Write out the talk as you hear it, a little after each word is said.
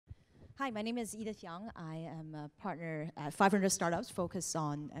Hi, my name is Edith Yeung. I am a partner at 500 Startups, focused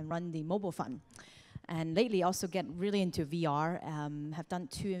on and run the mobile fund. And lately also get really into VR, have done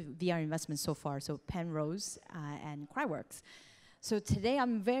 2 VR investments so far, so Penrose and Cryworks. So today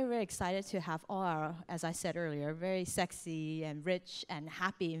I'm very, very excited to have all our, as I said earlier, very sexy and rich and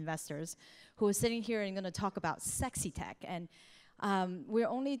happy investors who are sitting here and going to talk about sexy tech. And we're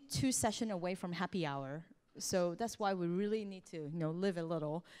only 2 sessions away from happy hour. So that's why we really need to, live a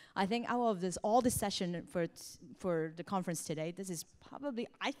little. I think out of this, all the session for the conference today, this is probably,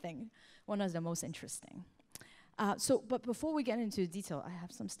 I think, one of the most interesting. But before we get into detail, I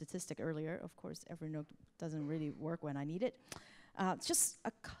have some statistic earlier. Of course, Evernote doesn't really work when I need it. Just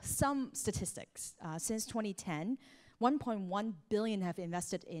some statistics. Since 2010, 1.1 billion have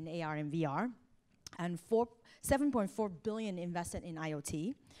invested in AR and VR, and 7.4 billion invested in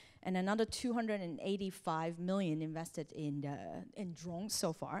IoT, and another 285 million invested in drones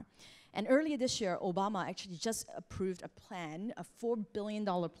so far. And earlier this year, Obama actually just approved a plan, a $4 billion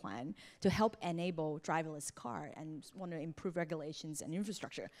plan, to help enable driverless car and want to improve regulations and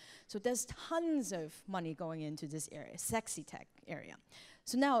infrastructure. So there's tons of money going into this area, sexy tech area.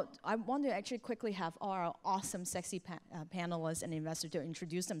 So now I want to actually quickly have our awesome sexy panelists and investors to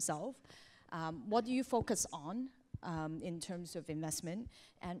introduce themselves. What do you focus on in terms of investment,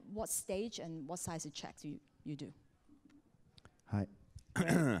 and what stage and what size of checks you do? Hi.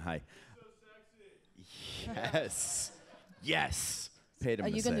 Hi. So sexy. Yes. Yes. Paid him Are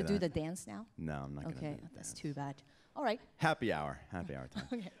you going to do the dance now? No, I'm not going to do Okay, the that's dance. too bad. All right. Happy hour time.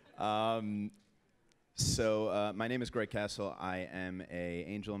 Okay. So my name is Greg Castle. I am a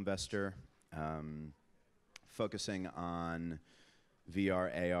angel investor focusing on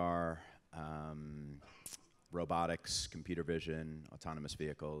VR, AR, robotics, computer vision, autonomous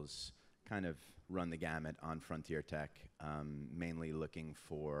vehicles, kind of run the gamut on frontier tech, mainly looking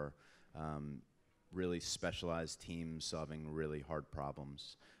for really specialized teams solving really hard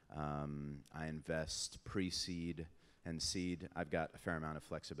problems. I invest pre-seed and seed. I've got a fair amount of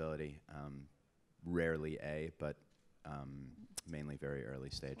flexibility, rarely A, but mainly very early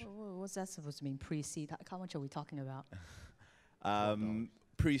stage. What's that supposed to mean, pre-seed? How much are we talking about?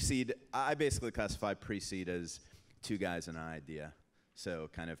 Pre-seed, I basically classify pre-seed as 2 guys and an idea. So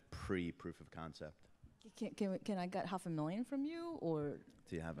kind of pre-proof of concept. Can I get $500,000 from you, or?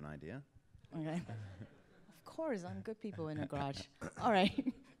 Do you have an idea? Okay. Of course, I'm good people in a garage. All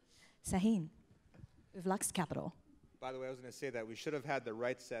right. Shahin, with Lux Capital. By the way, I was going to say that we should have had the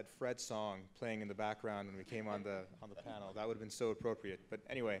Right Said Fred song playing in the background when we came on the panel. That would have been so appropriate. But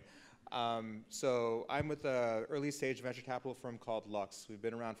anyway, so I'm with an early stage venture capital firm called Lux. We've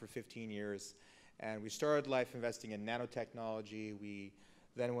been around for 15 years. And we started life investing in nanotechnology. We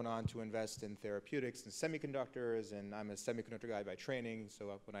then went on to invest in therapeutics and semiconductors. And I'm a semiconductor guy by training.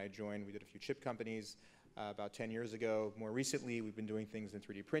 So when I joined, we did a few chip companies about 10 years ago. More recently, we've been doing things in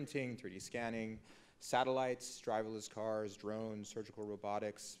 3D printing, 3D scanning, satellites, driverless cars, drones, surgical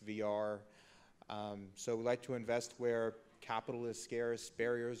robotics, VR. So we like to invest where capital is scarce,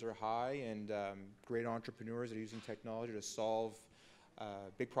 barriers are high, and great entrepreneurs are using technology to solve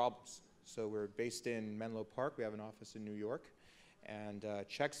big problems. So we're based in Menlo Park. We have an office in New York. And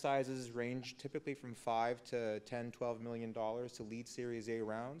check sizes range typically from $5 to $10, $12 million to lead Series A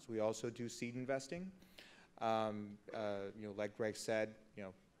rounds. We also do seed investing. Like Greg said,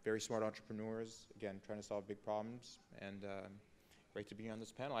 very smart entrepreneurs, again, trying to solve big problems. And great to be on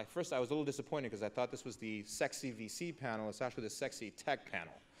this panel. First, I was a little disappointed because I thought this was the sexy VC panel. It's actually the sexy tech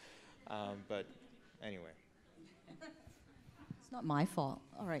panel. But anyway. It's not my fault.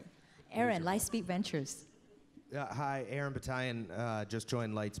 All right. Aaron, Lightspeed Ventures. Yeah, hi, Aaron Batalion. Just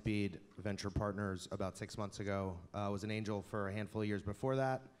joined Lightspeed Venture Partners about 6 months ago. Was an angel for a handful of years before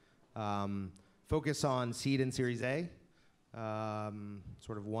that. Focus on seed and Series A,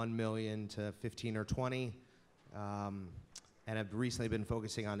 sort of 1 million to 15 or 20. And I've recently been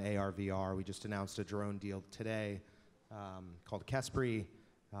focusing on AR, VR. We just announced a drone deal today called Kespri,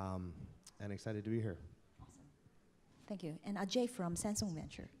 and excited to be here. Awesome. Thank you. And Ajay from Samsung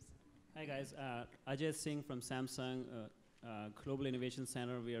Ventures. Hi guys, Ajay Singh from Samsung Global Innovation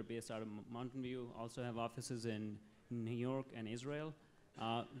Center. We are based out of Mountain View. Also have offices in New York and Israel.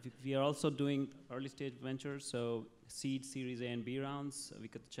 We are also doing early stage ventures, so seed, Series A and B rounds. We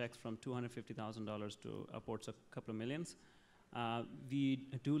get checks from $250,000 to upwards of a couple of millions. We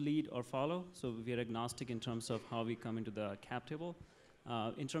do lead or follow, so we are agnostic in terms of how we come into the cap table.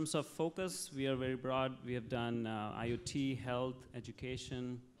 In terms of focus, we are very broad. We have done IoT, health,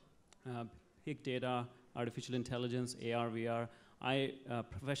 education, big data, artificial intelligence, AR, VR. I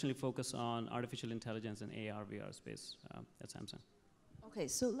professionally focus on artificial intelligence and AR, VR space at Samsung. Okay,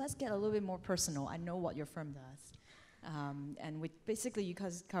 so let's get a little bit more personal. I know what your firm does. And basically you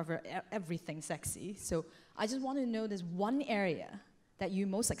guys cover everything sexy. So I just want to know this one area that you're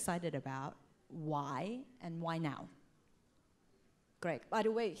most excited about, why, and why now? Greg, by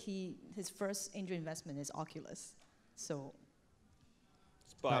the way, his first angel investment is Oculus. So.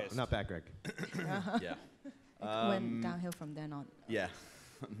 It's biased. Not bad, Greg. Yeah. It went downhill from then on. Yeah.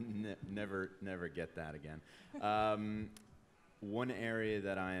 Never get that again. One area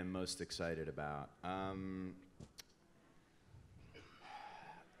that I am most excited about.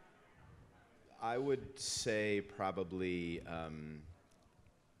 I would say probably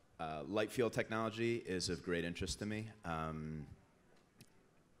light field technology is of great interest to me.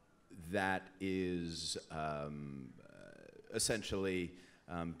 That is essentially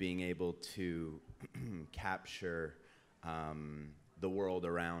being able to capture the world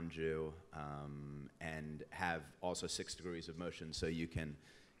around you and have also 6 degrees of motion, so you can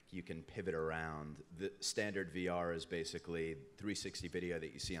pivot around. The standard VR is basically 360 video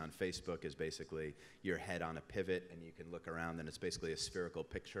that you see on Facebook is basically your head on a pivot and you can look around and it's basically a spherical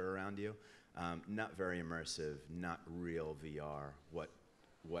picture around you. Not very immersive, not real VR, what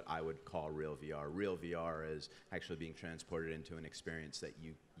I would call real VR. Real VR is actually being transported into an experience that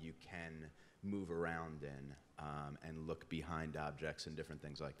you can move around in and look behind objects and different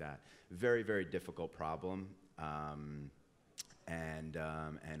things like that. Very, very difficult problem. And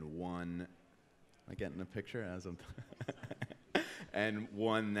one, am I getting a picture as I'm and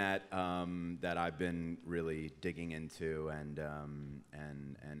one that that I've been really digging into and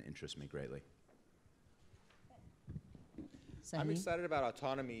interests me greatly. Shahin? I'm excited about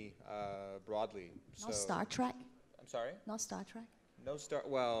autonomy broadly. Not Star Trek? I'm sorry? Not Star Trek? No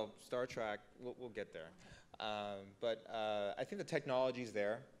Star Trek, we'll get there. But I think the technology's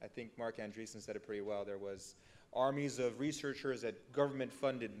there. I think Mark Andreessen said it pretty well. There was armies of researchers at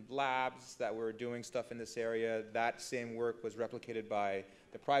government-funded labs that were doing stuff in this area. That same work was replicated by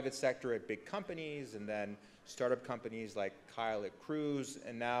the private sector at big companies, and then startup companies like Kyle at Cruise,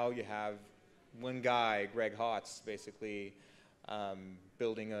 and now you have one guy, Greg Hotz, basically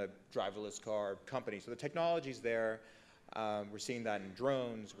building a driverless car company. So the technology's there. We're seeing that in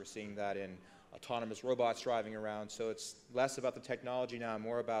drones. We're seeing that in autonomous robots driving around. So it's less about the technology now,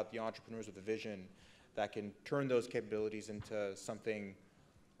 more about the entrepreneurs with the vision that can turn those capabilities into something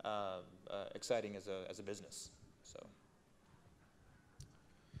exciting as a business. So.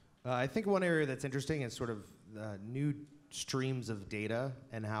 I think one area that's interesting is sort of new streams of data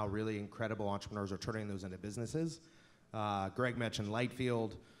and how really incredible entrepreneurs are turning those into businesses. Greg mentioned light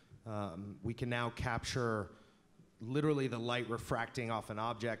field. We can now capture literally the light refracting off an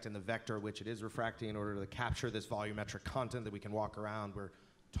object and the vector which it is refracting in order to capture this volumetric content that we can walk around. We're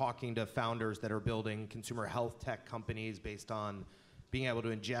talking to founders that are building consumer health tech companies based on being able to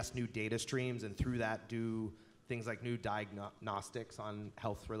ingest new data streams and through that do things like new diagnostics on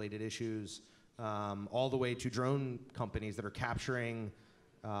health-related issues, all the way to drone companies that are capturing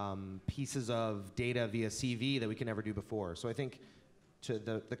pieces of data via CV that we can never do before. So I think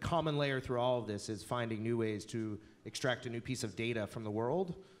the common layer through all of this is finding new ways to extract a new piece of data from the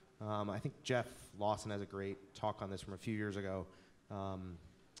world. I think Jeff Lawson has a great talk on this from a few years ago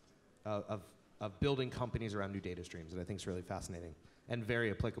of building companies around new data streams that I think is really fascinating and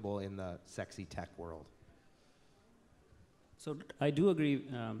very applicable in the sexy tech world. So I do agree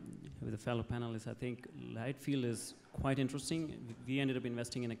with the fellow panelists. I think light field is quite interesting. We ended up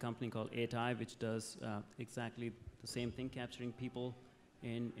investing in a company called ATI, which does exactly the same thing, capturing people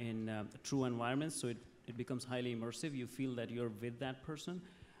in true environments. So it becomes highly immersive. You feel that you're with that person.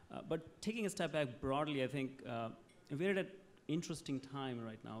 But taking a step back broadly, I think we're at an interesting time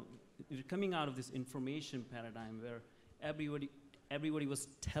right now. We're coming out of this information paradigm where everybody was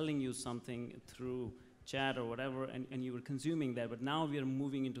telling you something through chat or whatever, and you were consuming that. But now we are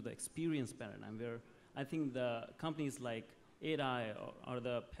moving into the experience paradigm where I think the companies like ADI or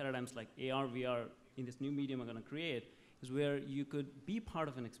the paradigms like AR, VR in this new medium are going to create is where you could be part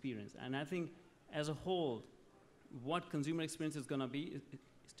of an experience. And I think as a whole, what consumer experience is going to be is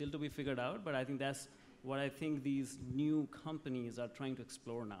still to be figured out, but I think that's what I think these new companies are trying to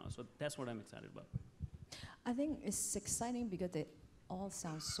explore now. So that's what I'm excited about. I think it's exciting because they all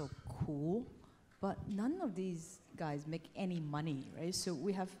sound so cool, but none of these guys make any money, right? So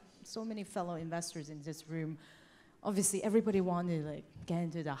we have so many fellow investors in this room. Obviously, everybody wants to like get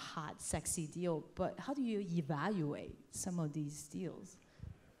into the hot, sexy deal, but how do you evaluate some of these deals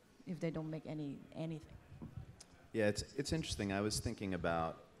if they don't make anything? Yeah, it's interesting. I was thinking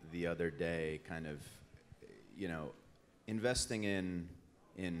about the other day, kind of, investing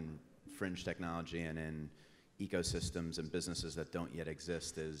in fringe technology and in ecosystems and businesses that don't yet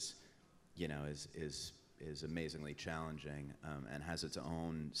exist is, you know, is amazingly challenging and has its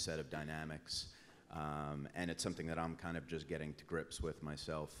own set of dynamics. And it's something that I'm kind of just getting to grips with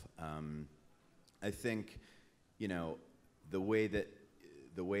myself. I think, you know, the way that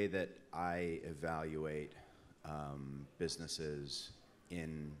I evaluate businesses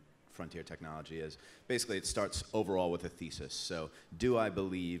in frontier technology is basically it starts overall with a thesis. So do I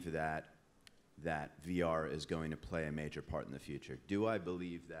believe that VR is going to play a major part in the future? Do I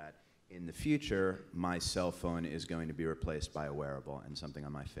believe that in the future my cell phone is going to be replaced by a wearable and something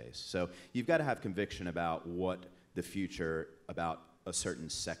on my face? So you've got to have conviction about what the future, about a certain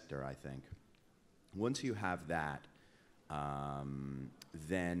sector, I think. Once you have that,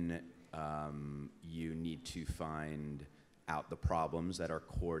 then you need to find out the problems that are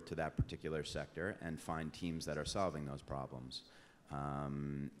core to that particular sector and find teams that are solving those problems.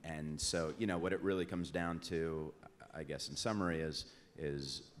 And so, you know, what it really comes down to, I guess in summary, is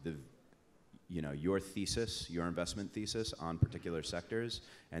the, you know, your thesis, your investment thesis on particular sectors,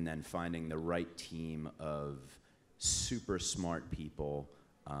 and then finding the right team of super smart people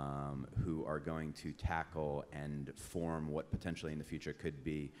who are going to tackle and form what potentially in the future could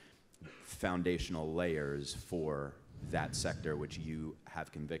be foundational layers for that sector, which you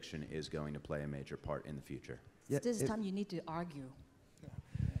have conviction is going to play a major part in the future. Yeah, this time you need to argue.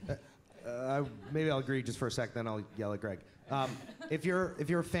 Maybe I'll agree just for a sec, then I'll yell at Greg. If you're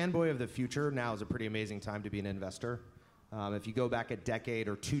a fanboy of the future, now is a pretty amazing time to be an investor. If you go back a decade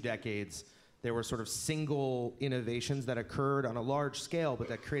or 2 decades, there were sort of single innovations that occurred on a large scale, but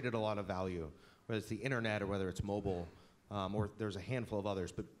that created a lot of value, whether it's the internet or whether it's mobile, or there's a handful of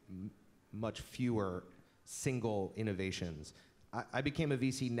others, but much fewer single innovations. I became a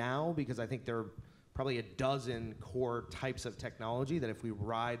VC now because I think there are probably a dozen core types of technology that if we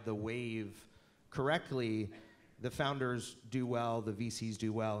ride the wave correctly, the founders do well, the VCs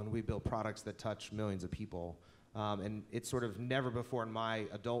do well, and we build products that touch millions of people. And it's sort of never before in my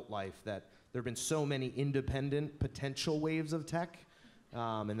adult life that there have been so many independent potential waves of tech,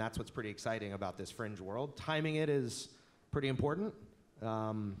 and that's what's pretty exciting about this fringe world. Timing it is pretty important,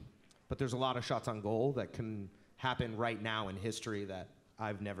 but there's a lot of shots on goal that can happen right now in history that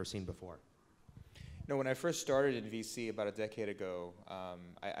I've never seen before. You know, when I first started in VC about a decade ago,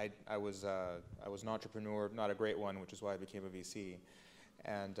 I was an entrepreneur, not a great one, which is why I became a VC.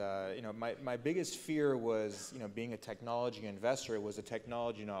 And you know, my biggest fear was, you know, being a technology investor, was the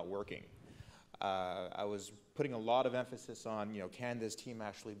technology not working. I was putting a lot of emphasis on, you know, can this team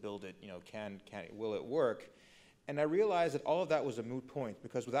actually build it? You know, will it work? And I realized that all of that was a moot point,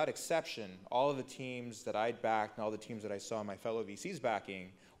 because without exception, all of the teams that I'd backed and all the teams that I saw my fellow VCs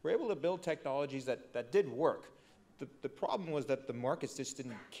backing were able to build technologies that did work. The problem was that the markets just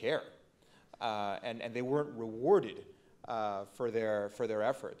didn't care, and they weren't rewarded for their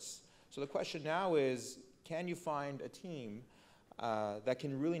efforts. So the question now is, can you find a team that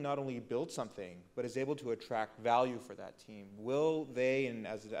can really not only build something, but is able to attract value for that team? Will they, and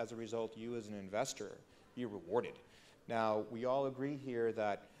as a result, you as an investor, be rewarded? Now, we all agree here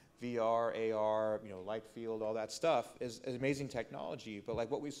that VR, AR, you know, light field, all that stuff is amazing technology, but like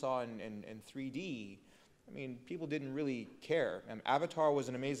what we saw in 3D, I mean, people didn't really care. And Avatar was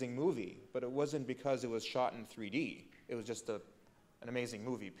an amazing movie, but it wasn't because it was shot in 3D. It was just an amazing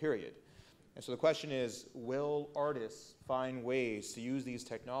movie, period. And so the question is, will artists find ways to use these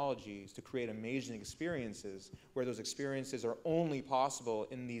technologies to create amazing experiences where those experiences are only possible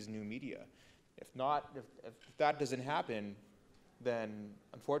in these new media? If not, if that doesn't happen, then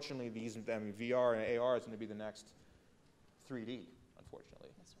unfortunately VR and AR is going to be the next 3D, unfortunately.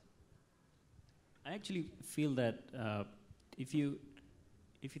 That's I right. actually feel that if you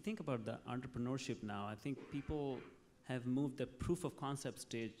think about the entrepreneurship now, I think people have moved the proof of concept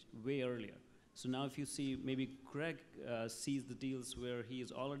stage way earlier. So now if you see, maybe Greg sees the deals where he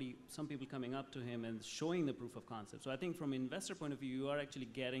is already, some people coming up to him and showing the proof of concept. So I think from an investor point of view, you are actually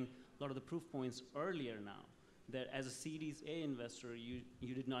getting a lot of the proof points earlier now, that as a Series A investor, you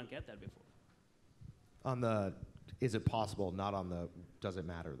did not get that before. On the, is it possible, not on the, does it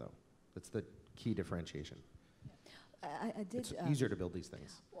matter though? That's the key differentiation. I did. It's easier to build these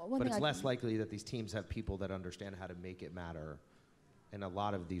things, but it's less likely that these teams have people that understand how to make it matter. And a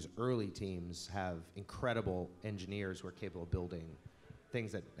lot of these early teams have incredible engineers who are capable of building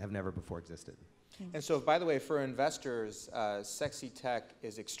things that have never before existed. And so, by the way, for investors, sexy tech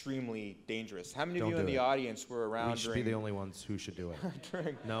is extremely dangerous. How many of you in the audience were around? We should be the only ones who should do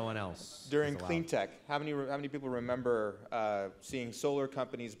it. No one else. During clean tech, how many people remember seeing solar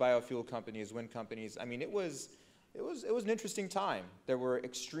companies, biofuel companies, wind companies? I mean, it was it was an interesting time. There were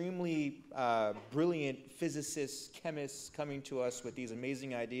extremely brilliant physicists, chemists coming to us with these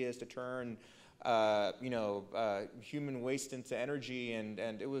amazing ideas to turn human waste into energy, and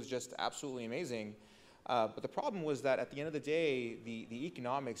it was just absolutely amazing. But the problem was that at the end of the day, the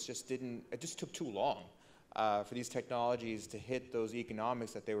economics just took too long for these technologies to hit those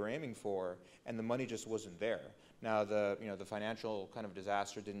economics that they were aiming for, and the money just wasn't there. Now, the financial kind of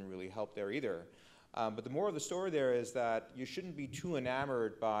disaster didn't really help there either. But the moral of the story there is that you shouldn't be too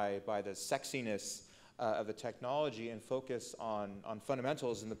enamored by the sexiness of the technology and focus on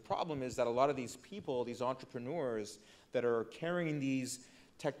fundamentals. And the problem is that a lot of these people, these entrepreneurs that are carrying these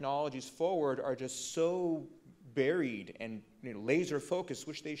technologies forward are just so buried and laser focused,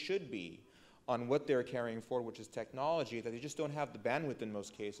 which they should be, on what they're carrying forward, which is technology, that they just don't have the bandwidth in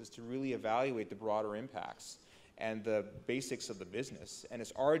most cases to really evaluate the broader impacts and the basics of the business. And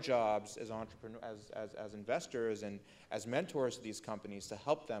it's our jobs as entrepreneurs, as investors and as mentors to these companies to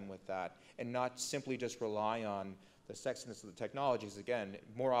help them with that and not simply just rely on the sexiness of the technologies. Again,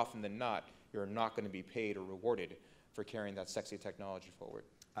 more often than not, you're not going to be paid or rewarded for carrying that sexy technology forward.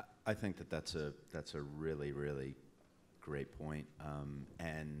 I think that's a really, really great point,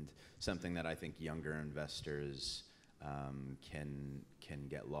 and something that I think younger investors can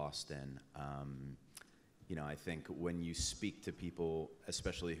get lost in. I think when you speak to people,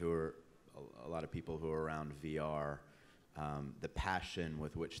 especially a lot of people who are around VR, the passion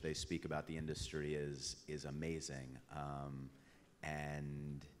with which they speak about the industry is amazing,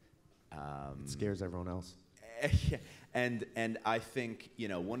 and it scares everyone else. and I think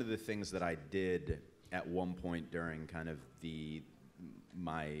one of the things that I did at one point during kind of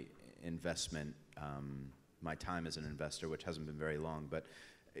my investment, my time as an investor, which hasn't been very long, but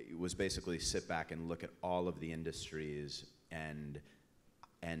it was basically sit back and look at all of the industries and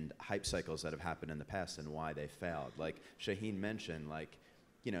hype cycles that have happened in the past and why they failed. Like Shahin mentioned,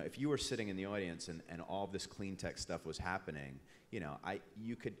 if you were sitting in the audience and all this clean tech stuff was happening,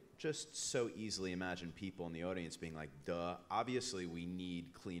 you could just so easily imagine people in the audience being like, duh, obviously we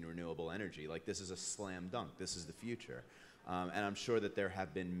need clean renewable energy. Like, this is a slam dunk. This is the future. And I'm sure that there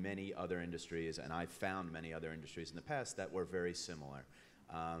have been many other industries, and I've found many other industries in the past that were very similar.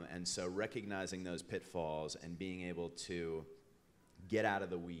 And so recognizing those pitfalls and being able to get out of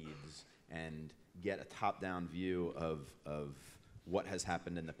the weeds and get a top-down view of what has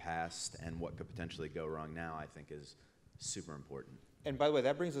happened in the past and what could potentially go wrong now, I think is super important. And by the way,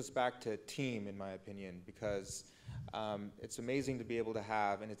 that brings us back to team, in my opinion, because it's amazing to be able to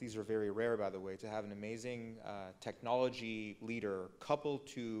have, and these are very rare, by the way, to have an amazing technology leader coupled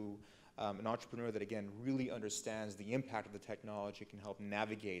to an entrepreneur that, again, really understands the impact of the technology, can help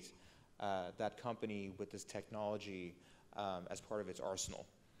navigate that company with this technology as part of its arsenal.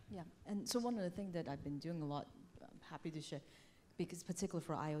 Yeah, and so one of the things that I've been doing a lot, I'm happy to share, because particularly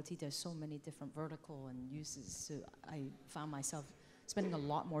for IoT, there's so many different vertical and uses, so I found myself spending a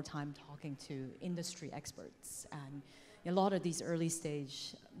lot more time talking to industry experts. And a lot of these early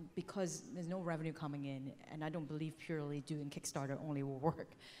stage, because there's no revenue coming in, and I don't believe purely doing Kickstarter only will work.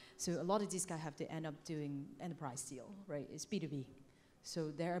 So a lot of these guys have to end up doing enterprise deal, right? It's B2B.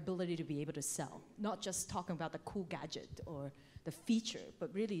 So their ability to be able to sell, not just talking about the cool gadget or the feature,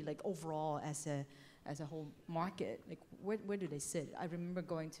 but really like overall as a whole market, like where do they sit? I remember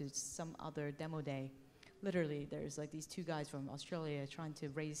going to some other demo day. Literally, there's like these two guys from Australia trying to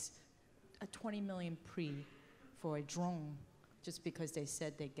raise a 20 million pre for a drone just because they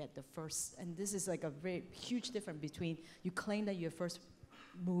said they get the first. And this is like a very huge difference between you claim that you're first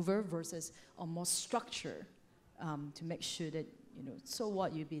mover versus a more structure to make sure that, so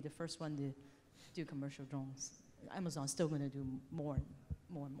what, you'd be the first one to do commercial drones. Amazon's still going to do more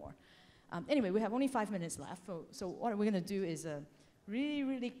and more. Anyway, we have only 5 minutes left. So what we're going to do is a really,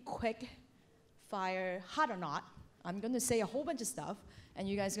 really quick fire, hot or not. I'm going to say a whole bunch of stuff, and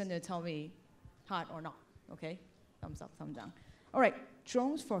you guys are going to tell me hot or not, okay? Thumbs up, thumbs down. All right,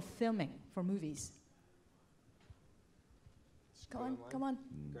 drones for filming, for movies. Come on.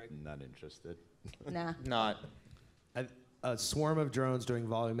 Not interested. Nah. Not. A swarm of drones doing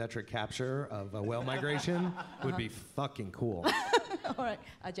volumetric capture of a whale migration would be fucking cool. All right,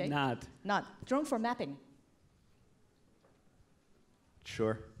 Ajay? Not. Drone for mapping.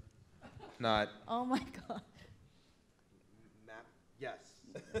 Sure. Not. Oh my God. Map? Yes.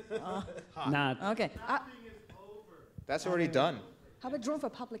 Not. Okay. That's already done. How about drone for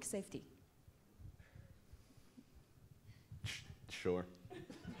public safety? Sure.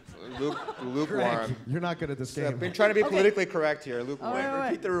 Lukewarm. You're not good at this game. I've been trying to be politically correct here. Lukewarm. All right.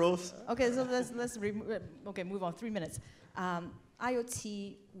 Repeat the rules. Okay, so let's move on. 3 minutes.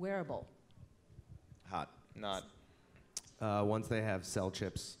 IoT wearable. Hot. Not. Once they have cell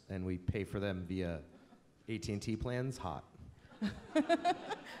chips and we pay for them via AT&T plans, hot.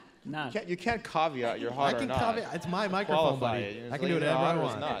 Not. You can't caveat your hot I or can not. caveat. It's my microphone, Qualify buddy. it. I can do whatever I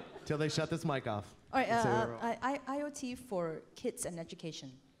want Not. till they shut this mic off. All right, Say whatever I want. IoT for kids and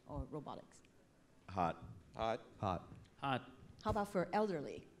education or robotics. Hot. Hot. Hot. Hot. How about for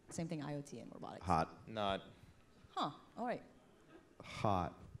elderly? Same thing, IoT and robotics. Hot. Not. Huh, all right.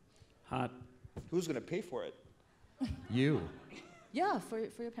 Hot. Hot. Who's going to pay for it? You. Yeah, for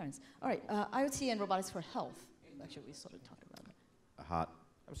your parents. All right, IoT and robotics for health. Actually, we sort of talked about that. Hot.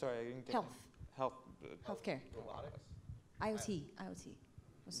 I'm sorry, I didn't get Health, Health. healthcare, Robotics. IoT.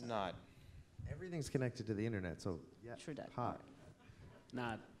 What's that? Not. Everything's connected to the internet, so yeah. True that. Hot.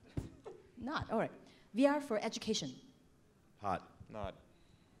 Not. Not, all right. VR for education. Hot. Not.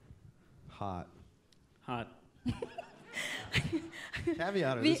 Hot. Hot.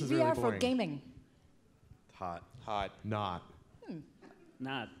 Caveat. This is really VR boring. for gaming. Hot. Hot. Not.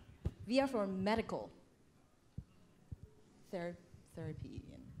 Not. VR for medical. Therapy.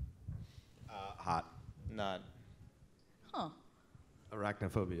 And, Hot. Not. huh.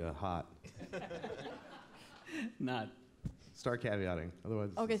 Arachnophobia. Hot. Not. Start caveating. Otherwise,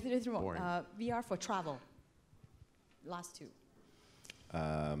 Okay, three more. boring. VR for travel. Last two.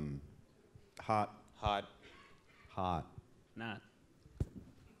 Hot. Hot. Hot. Not.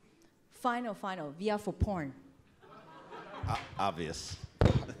 Final. VR for porn. Obvious.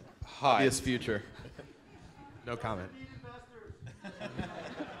 Hot. Obvious future. No comment.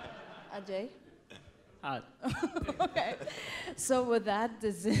 Ajay? Hot. Okay. So with that,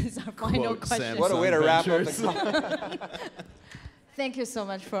 this is our final Quote question. What a way to wrap up Ventures. the Thank you so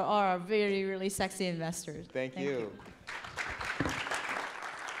much for our very, really sexy investors. Thank you.